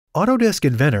Autodesk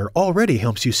Inventor already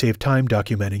helps you save time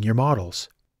documenting your models.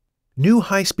 New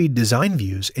high-speed design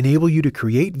views enable you to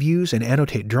create views and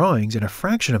annotate drawings in a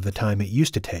fraction of the time it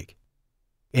used to take.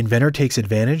 Inventor takes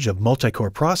advantage of multi-core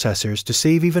processors to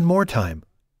save even more time.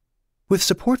 With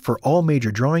support for all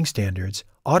major drawing standards,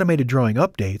 automated drawing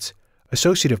updates,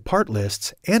 associative part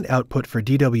lists, and output for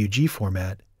DWG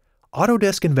format,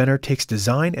 Autodesk Inventor takes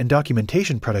design and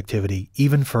documentation productivity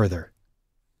even further.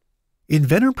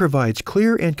 Inventor provides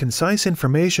clear and concise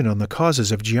information on the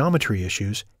causes of geometry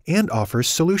issues and offers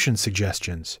solution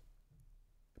suggestions.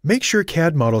 Make sure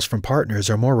CAD models from partners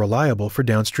are more reliable for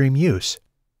downstream use.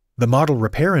 The model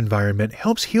repair environment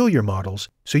helps heal your models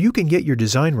so you can get your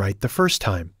design right the first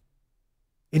time.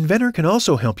 Inventor can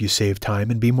also help you save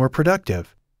time and be more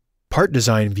productive. Part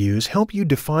design views help you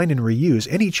define and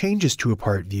reuse any changes to a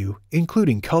part view,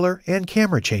 including color and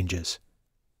camera changes.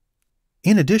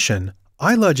 In addition,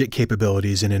 iLogic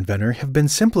capabilities in Inventor have been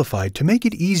simplified to make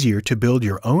it easier to build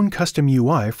your own custom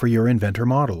UI for your Inventor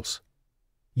models.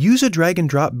 Use a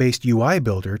drag-and-drop-based UI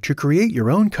builder to create your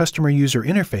own customer user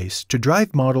interface to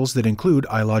drive models that include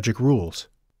iLogic rules.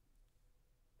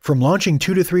 From launching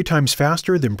 2 to 3 times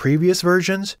faster than previous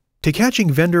versions, to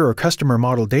catching vendor or customer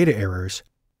model data errors,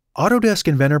 Autodesk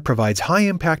Inventor provides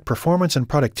high-impact performance and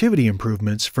productivity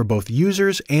improvements for both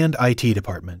users and IT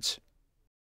departments.